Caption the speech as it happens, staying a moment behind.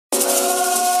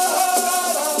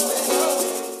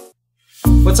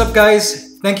What's up,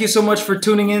 guys? Thank you so much for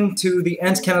tuning in to the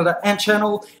AntsCanada Ant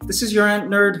channel. This is your ant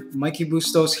nerd, Mikey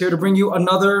Bustos, here to bring you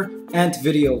another ant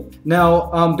video.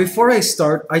 Now, before I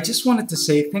start, I just wanted to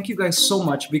say thank you guys so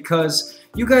much because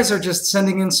you guys are just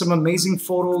sending in some amazing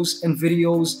photos and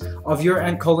videos of your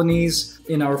ant colonies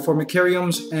in our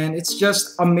formicariums, and it's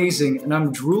just amazing, and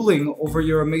I'm drooling over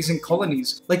your amazing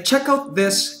colonies. Like, check out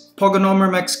this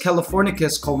Pogonomyrmex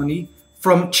californicus colony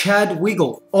from Chad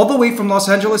Weigel, all the way from Los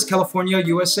Angeles, California,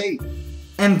 USA.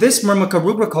 And this Myrmica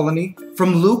rubra colony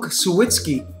from Luke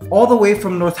Sawitsky, all the way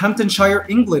from Northamptonshire,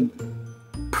 England.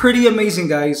 Pretty amazing,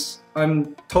 guys.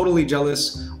 I'm totally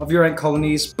jealous of your ant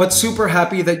colonies, but super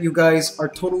happy that you guys are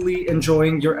totally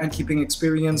enjoying your ant keeping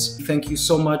experience. Thank you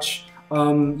so much,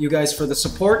 you guys, for the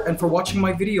support and for watching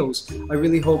my videos. I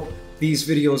really hope these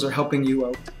videos are helping you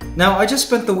out. Now, I just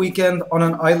spent the weekend on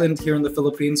an island here in the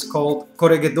Philippines called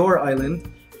Corregidor Island,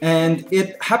 and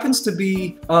it happens to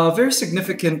be a very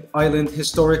significant island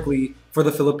historically for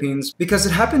the Philippines because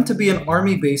it happened to be an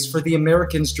army base for the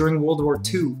Americans during World War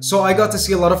II. So I got to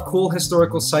see a lot of cool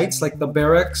historical sites like the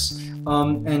barracks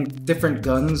and different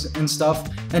guns and stuff,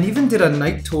 and even did a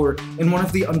night tour in one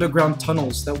of the underground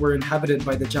tunnels that were inhabited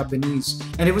by the Japanese.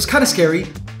 And it was kind of scary,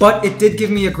 but it did give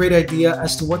me a great idea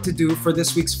as to what to do for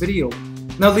this week's video.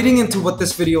 Now, leading into what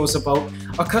this video is about,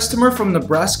 a customer from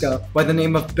Nebraska by the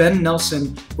name of Ben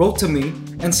Nelson wrote to me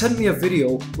and sent me a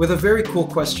video with a very cool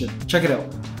question. Check it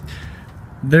out.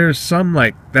 There's some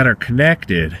like that are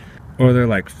connected, or they're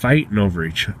like fighting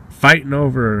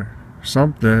over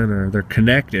something, or they're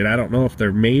connected. I don't know if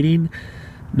they're mating.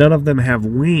 None of them have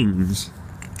wings,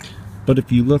 but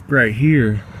if you look right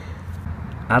here,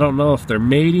 I don't know if they're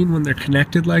mating when they're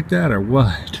connected like that or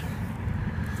what,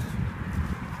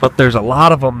 but there's a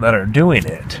lot of them that are doing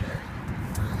it.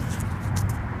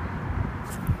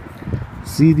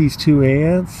 See these two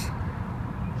ants?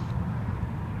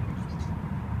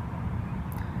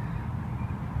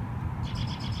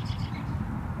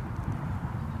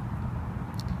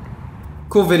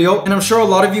 Cool video, and I'm sure a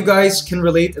lot of you guys can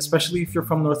relate, especially if you're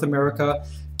from North America,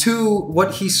 to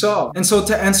what he saw. And so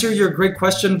to answer your great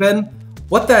question, Ben,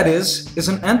 what that is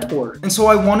an ant war. And so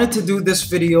I wanted to do this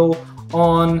video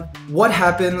on what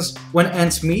happens when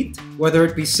ants meet, whether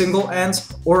it be single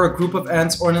ants or a group of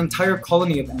ants or an entire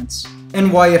colony of ants,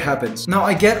 and why it happens. Now,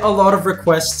 I get a lot of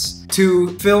requests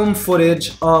to film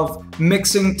footage of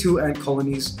mixing two ant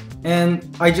colonies,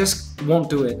 and I just won't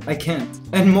do it. I can't.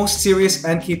 And most serious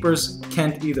ant keepers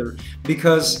can't either,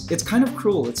 because it's kind of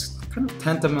cruel. It's kind of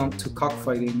tantamount to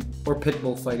cockfighting or pit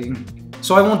bull fighting.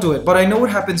 So I won't do it, but I know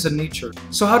what happens in nature.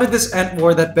 So how did this ant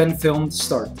war that Ben filmed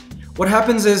start? What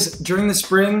happens is, during the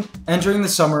spring and during the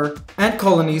summer, ant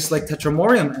colonies like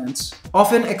Tetramorium ants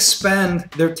often expand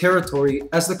their territory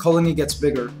as the colony gets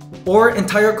bigger. Or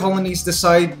entire colonies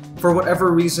decide, for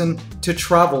whatever reason, to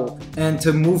travel and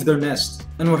to move their nest.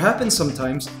 And what happens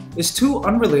sometimes is two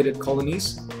unrelated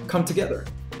colonies come together.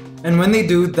 And when they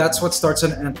do, that's what starts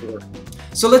an ant war.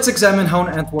 So let's examine how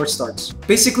an ant war starts.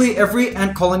 Basically, every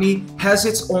ant colony has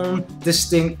its own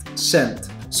distinct scent.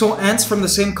 So ants from the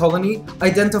same colony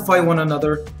identify one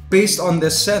another based on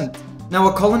this scent. Now,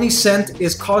 a colony's scent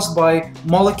is caused by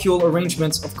molecule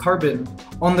arrangements of carbon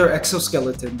on their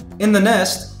exoskeleton. In the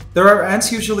nest, there are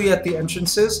ants usually at the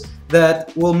entrances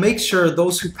that will make sure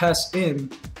those who pass in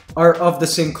are of the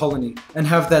same colony and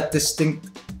have that distinct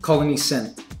colony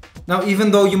scent. Now,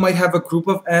 even though you might have a group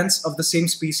of ants of the same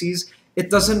species, it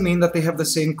doesn't mean that they have the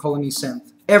same colony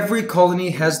scent. Every colony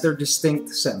has their distinct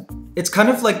scent. It's kind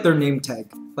of like their name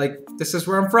tag. Like, this is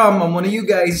where I'm from, I'm one of you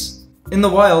guys. In the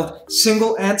wild,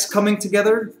 single ants coming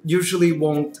together usually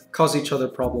won't cause each other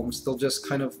problems. They'll just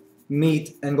kind of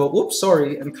meet and go, oops,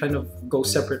 sorry, and kind of go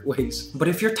separate ways. But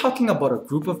if you're talking about a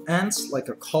group of ants, like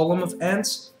a column of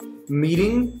ants,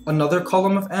 meeting another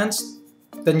column of ants,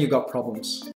 then you got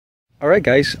problems. Alright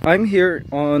guys, I'm here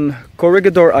on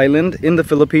Corregidor Island in the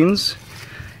Philippines,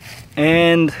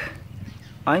 and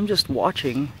I'm just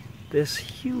watching this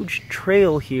huge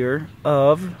trail here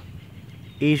of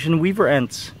Asian weaver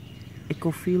ants.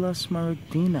 Ecophylla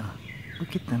smaragdina.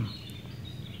 Look at them.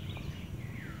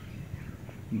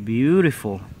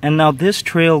 Beautiful. And now this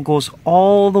trail goes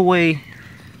all the way,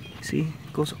 see,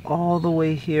 goes all the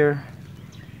way here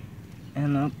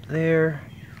and up there,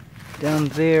 down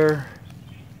there,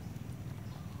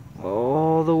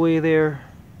 all the way there,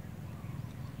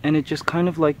 and it just kind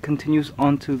of like continues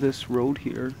onto this road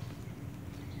here.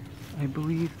 I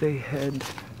believe they head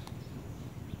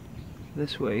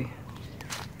this way.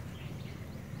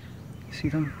 See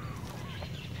them?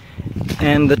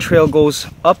 And the trail goes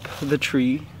up the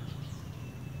tree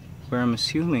where I'm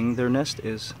assuming their nest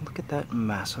is. Look at that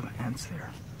mass of ants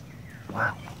there.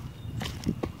 Wow.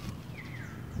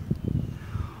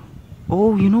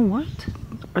 Oh, you know what?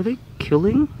 Are they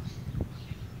killing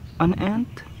an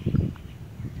ant?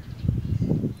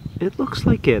 It looks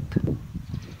like it.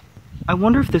 I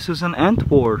wonder if this is an ant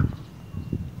war.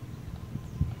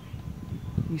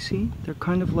 You see? They're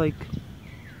kind of like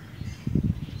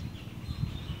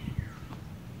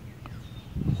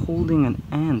holding an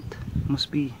ant.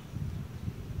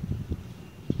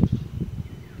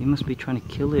 They must be trying to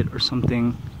kill it or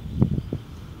something.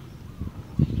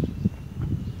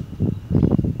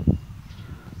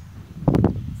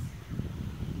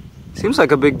 Seems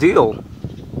like a big deal.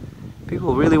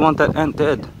 People really want that ant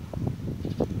dead.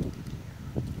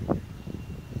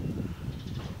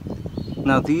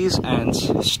 Now these ants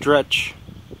stretch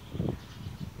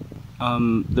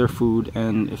their food,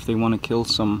 and if they want to kill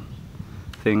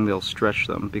something, they'll stretch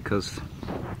them because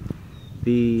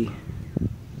their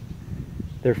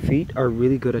feet are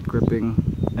really good at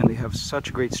gripping, and they have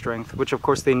such great strength, which of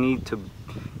course they need to,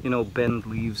 you know, bend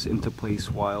leaves into place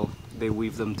while they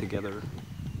weave them together.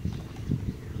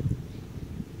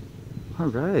 All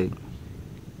right.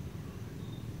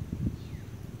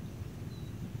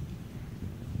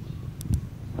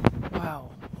 Wow,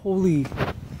 holy,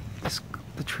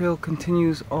 the trail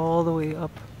continues all the way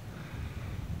up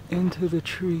into the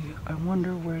tree. I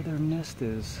wonder where their nest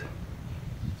is.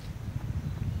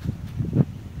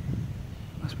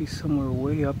 Must be somewhere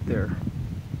way up there.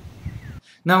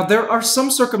 Now, there are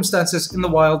some circumstances in the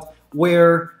wild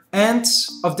where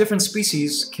ants of different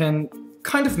species can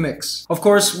kind of mix. Of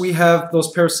course, we have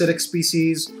those parasitic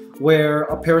species where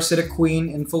a parasitic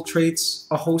queen infiltrates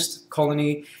a host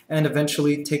colony and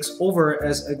eventually takes over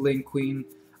as egg-laying queen.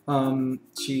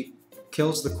 She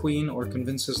kills the queen or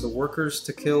convinces the workers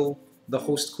to kill the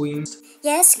host queen.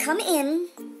 Yes, come in.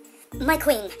 My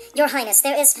queen, your highness,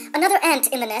 there is another ant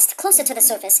in the nest closer to the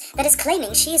surface that is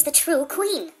claiming she is the true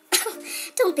queen.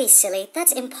 Don't be silly,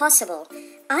 that's impossible.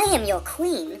 I am your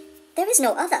queen. There is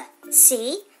no other.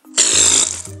 See?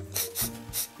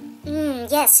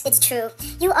 Yes, it's true.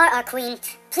 You are our queen.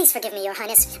 Please forgive me, your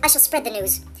highness. I shall spread the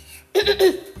news.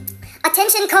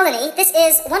 Attention, colony. This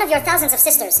is one of your thousands of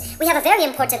sisters. We have a very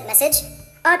important message.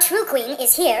 Our true queen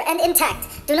is here and intact.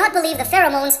 Do not believe the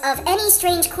pheromones of any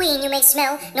strange queen you may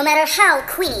smell, no matter how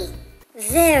queeny.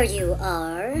 There you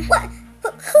are. What?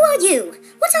 Who are you?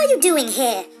 What are you doing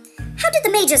here? How did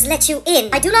the majors let you in?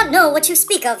 I do not know what you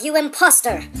speak of, you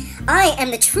imposter. I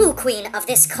am the true queen of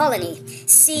this colony.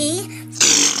 See?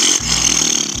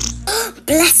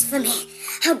 Blasphemy!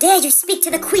 How dare you speak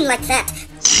to the queen like that?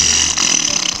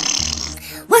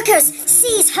 Workers,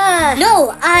 seize her!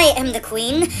 No, I am the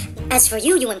queen. As for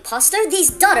you, you imposter, these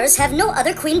daughters have no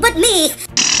other queen but me.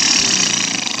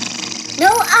 No,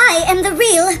 I am the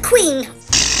real queen.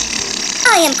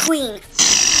 I am queen.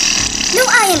 No,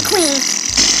 I am queen.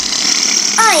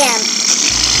 I am.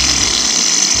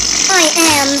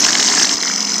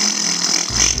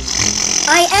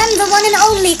 I am the one and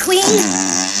only queen.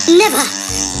 Never.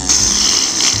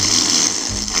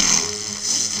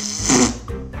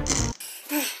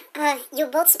 You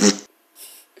both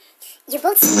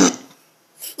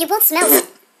smell so...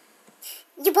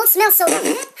 You both smell so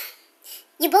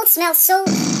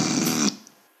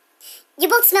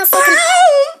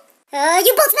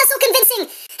convincing,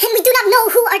 and we do not know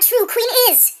who our true queen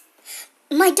is.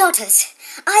 My daughters,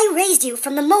 I raised you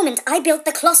from the moment I built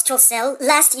the claustral cell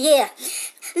last year.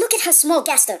 Look at her small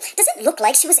gaster. Does it look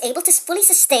like she was able to fully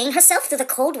sustain herself through the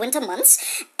cold winter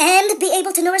months and be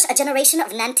able to nourish a generation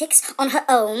of nantics on her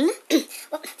own?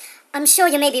 Well, I'm sure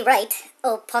you may be right,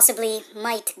 or possibly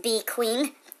might be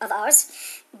queen of ours.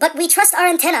 But we trust our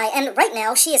antennae, and right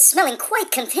now she is smelling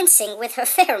quite convincing with her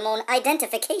pheromone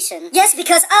identification. Yes,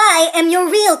 because I am your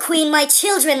real queen, my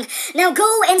children. Now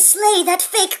go and slay that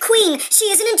fake queen. She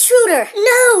is an intruder.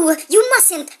 No, you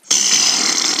mustn't.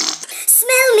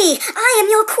 Smell me. I am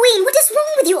your queen. What is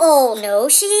wrong with you all? No,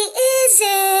 she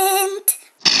isn't.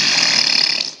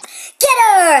 Get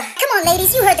her! Come on,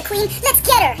 ladies, you heard the queen. Let's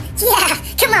get her. Yeah,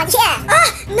 come on, yeah.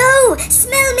 Ah, no,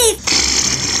 smell me.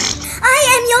 I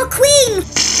am your queen!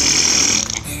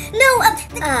 No,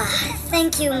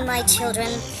 thank you, my children.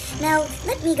 Now,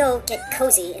 let me go get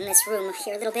cozy in this room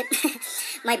here a little bit.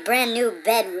 My brand new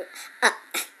bedroom.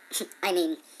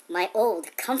 My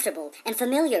old, comfortable, and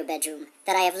familiar bedroom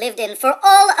that I have lived in for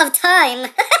all of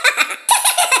time.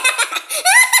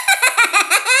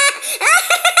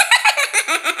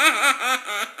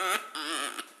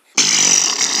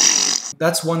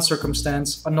 That's one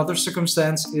circumstance. Another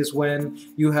circumstance is when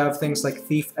you have things like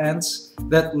thief ants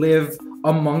that live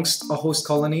amongst a host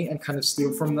colony and kind of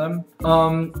steal from them.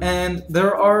 And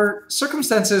there are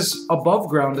circumstances above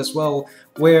ground as well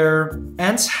where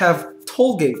ants have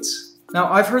toll gates. Now,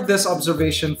 I've heard this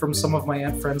observation from some of my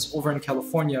ant friends over in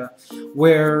California,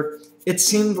 where it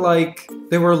seemed like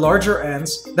there were larger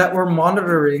ants that were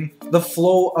monitoring the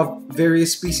flow of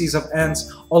various species of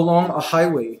ants along a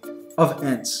highway of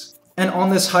ants. And on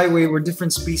this highway were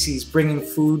different species bringing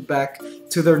food back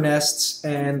to their nests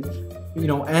and,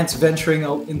 ants venturing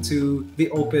out into the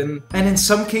open. And in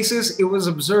some cases, it was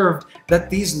observed that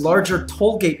these larger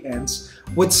toll gate ants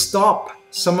would stop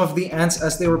some of the ants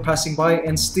as they were passing by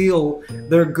and steal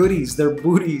their goodies, their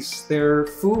booties, their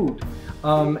food,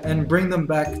 and bring them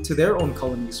back to their own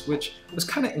colonies, which was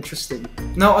kind of interesting.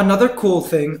 Now, another cool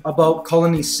thing about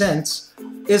colony scents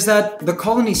is that the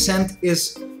colony scent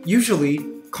is usually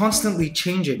constantly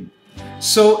changing.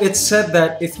 So it's said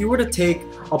that if you were to take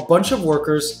a bunch of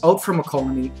workers out from a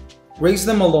colony, raise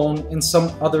them alone in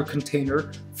some other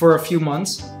container for a few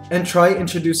months, and try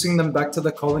introducing them back to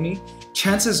the colony,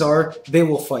 chances are they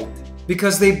will fight,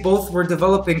 because they both were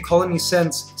developing colony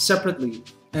scents separately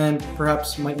and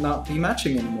perhaps might not be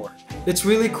matching anymore. It's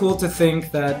really cool to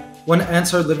think that when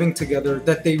ants are living together,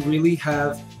 that they really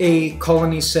have a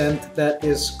colony scent that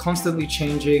is constantly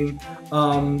changing,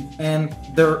 and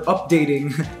they're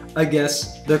updating, I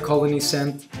guess, their colony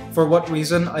scent. For what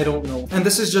reason, I don't know. And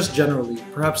this is just generally,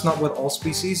 perhaps not with all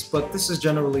species, but this is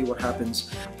generally what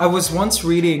happens. I was once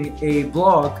reading a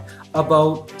blog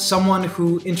about someone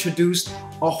who introduced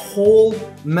a whole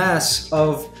mass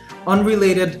of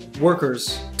unrelated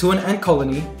workers to an ant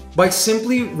colony by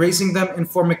simply raising them in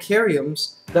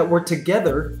formicariums that were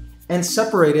together and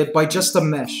separated by just a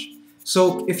mesh.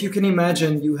 So if you can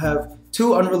imagine, you have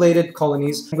two unrelated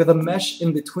colonies with a mesh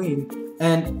in between,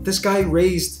 and this guy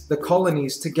raised the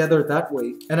colonies together that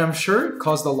way. And I'm sure it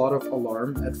caused a lot of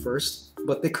alarm at first,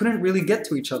 but they couldn't really get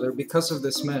to each other because of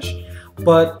this mesh.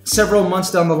 But several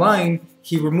months down the line,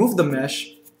 he removed the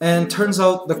mesh, and turns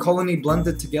out the colony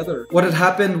blended together. What had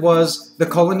happened was the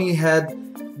colony had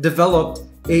developed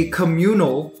a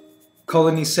communal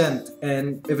colony scent,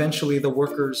 and eventually the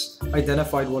workers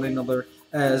identified one another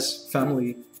as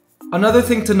family. Another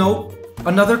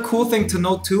cool thing to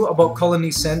note too about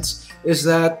colony scents is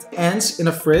that ants in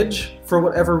a fridge, for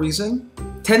whatever reason,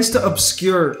 tends to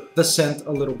obscure the scent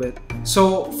a little bit.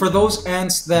 So for those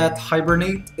ants that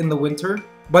hibernate in the winter,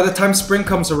 by the time spring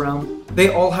comes around,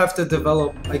 they all have to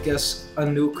develop, I guess, a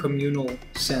new communal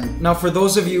scent. Now, for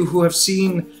those of you who have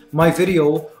seen my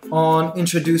video on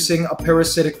introducing a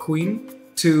parasitic queen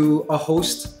to a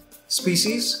host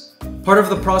species, part of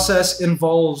the process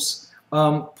involves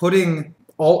putting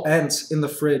all ants in the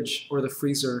fridge or the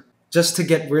freezer just to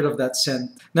get rid of that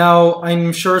scent. Now,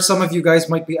 I'm sure some of you guys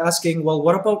might be asking, well,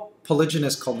 what about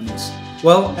polygynous colonies?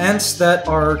 Well, ants that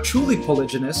are truly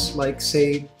polygynous, like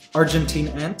say Argentine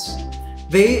ants,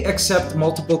 they accept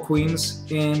multiple queens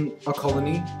in a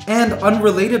colony, and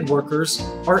unrelated workers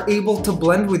are able to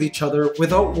blend with each other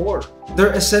without war.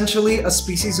 They're essentially a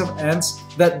species of ants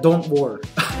that don't war,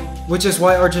 which is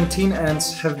why Argentine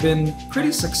ants have been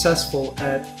pretty successful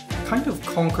at kind of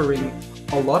conquering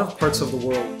a lot of parts of the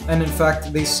world. And in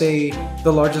fact, they say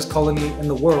the largest colony in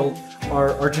the world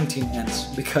are Argentine ants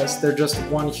because they're just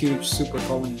one huge super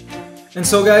colony. And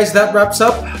so guys, that wraps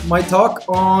up my talk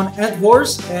on ant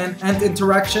wars and ant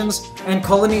interactions and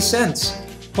colony scents.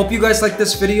 Hope you guys liked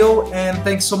this video, and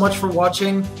thanks so much for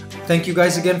watching. Thank you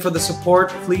guys again for the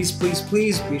support. Please, please,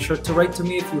 please be sure to write to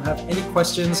me if you have any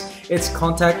questions. It's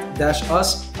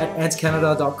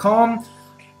contact-us@AntsCanada.com,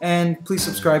 and please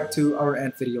subscribe to our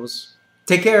ant videos.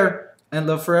 Take care and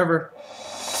love forever.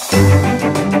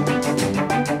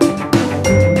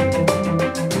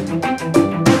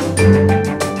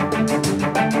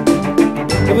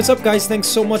 Hey, what's up guys? Thanks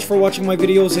so much for watching my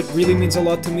videos. It really means a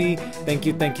lot to me. Thank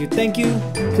you, thank you, thank you.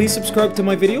 Please subscribe to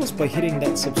my videos by hitting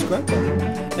that subscribe button.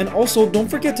 And also, don't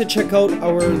forget to check out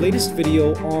our latest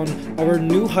video on our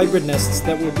new hybrid nests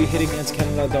that will be hitting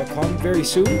AntsCanada.com very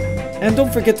soon. And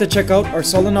don't forget to check out our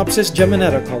Solenopsis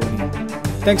geminata colony.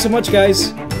 Thanks so much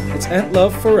guys. It's ant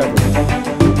love forever.